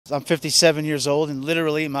I'm 57 years old and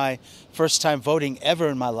literally my first time voting ever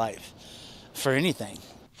in my life for anything.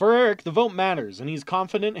 For Eric, the vote matters, and he's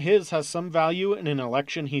confident his has some value in an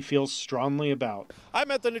election he feels strongly about. I'm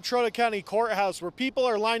at the Natrona County Courthouse where people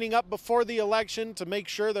are lining up before the election to make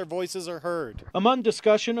sure their voices are heard. Among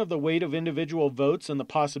discussion of the weight of individual votes and the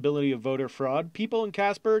possibility of voter fraud, people in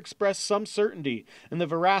Casper express some certainty in the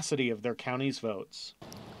veracity of their county's votes.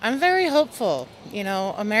 I'm very hopeful.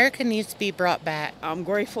 America needs to be brought back. I'm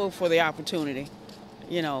grateful for the opportunity,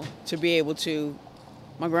 to be able to.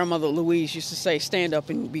 My grandmother Louise used to say, stand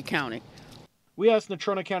up and be counted. We asked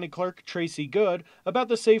Natrona County Clerk Tracy Good about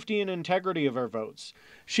the safety and integrity of our votes.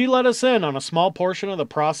 She let us in on a small portion of the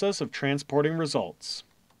process of transporting results.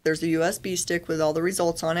 There's a USB stick with all the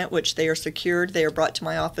results on it, which they are secured. They are brought to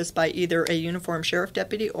my office by either a uniformed sheriff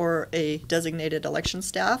deputy or a designated election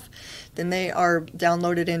staff. Then they are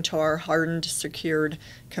downloaded into our hardened, secured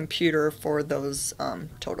computer for those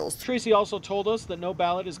totals. Tracy also told us that no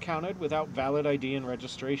ballot is counted without valid ID and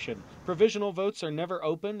registration. Provisional votes are never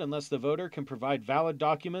opened unless the voter can provide valid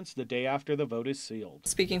documents the day after the vote is sealed.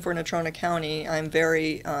 Speaking for Natrona County, I'm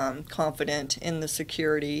very confident in the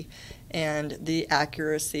security and the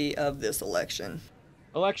accuracy of this election.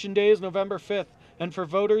 Election Day is November 5th, and for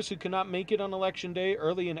voters who cannot make it on Election Day,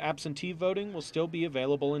 early and absentee voting will still be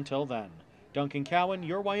available until then. Duncan Cowan,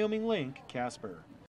 your Wyoming Link, Casper.